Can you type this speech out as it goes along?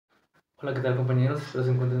Hola, ¿qué tal, compañeros? Espero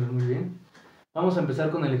se encuentren muy bien. Vamos a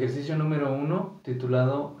empezar con el ejercicio número 1,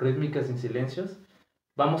 titulado Rítmicas sin silencios.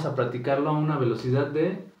 Vamos a practicarlo a una velocidad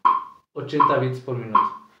de 80 bits por minuto.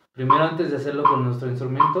 Primero, antes de hacerlo con nuestro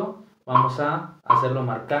instrumento, vamos a hacerlo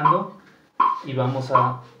marcando y vamos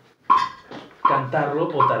a cantarlo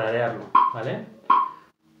o tararearlo, ¿vale?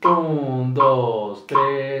 1, 2,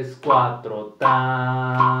 3, 4,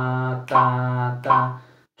 ta, ta, ta,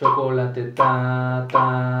 chocolate, ta,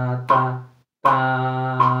 ta, ta,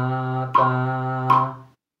 ta, ta,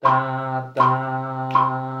 ta, ta,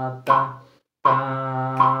 ta, ta,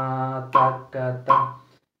 taca, ta,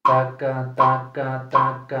 taca, taca,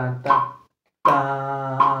 taca, ta,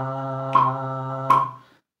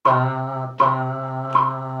 ta,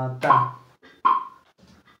 ta, ta.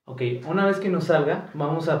 Ok, una vez que nos salga,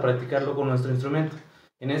 vamos a practicarlo con nuestro instrumento.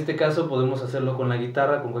 En este caso podemos hacerlo con la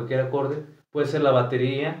guitarra, con cualquier acorde. Puede ser la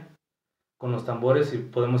batería, con los tambores y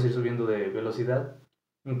podemos ir subiendo de velocidad.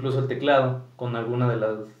 Incluso el teclado, con alguna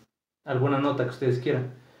nota que ustedes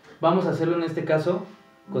quieran. Vamos a hacerlo en este caso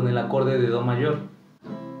con el acorde de Do mayor,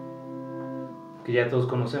 que ya todos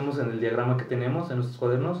conocemos en el diagrama que tenemos en nuestros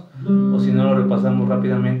cuadernos. O si no, lo repasamos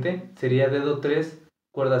rápidamente. Sería dedo 3,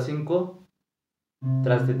 cuerda 5,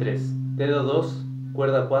 traste 3, dedo 2,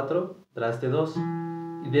 cuerda 4, traste 2,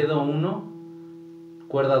 y dedo 1,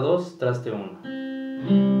 cuerda 2, traste 1.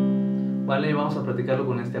 Vale, vamos a practicarlo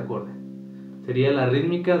con este acorde. Sería la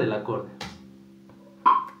rítmica del acorde.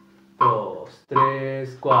 2,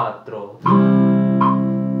 3, 4.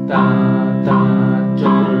 Ta, ta,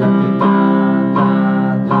 chocolate, ta,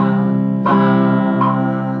 ta, ta,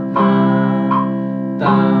 ta, ta,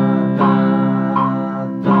 ta, ta,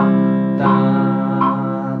 ta, ta,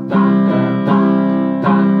 taca,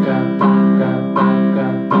 taca, taca,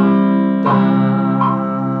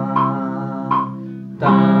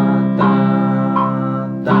 ta, ta,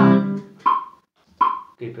 ta.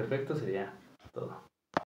 Ok, perfecto, sería todo.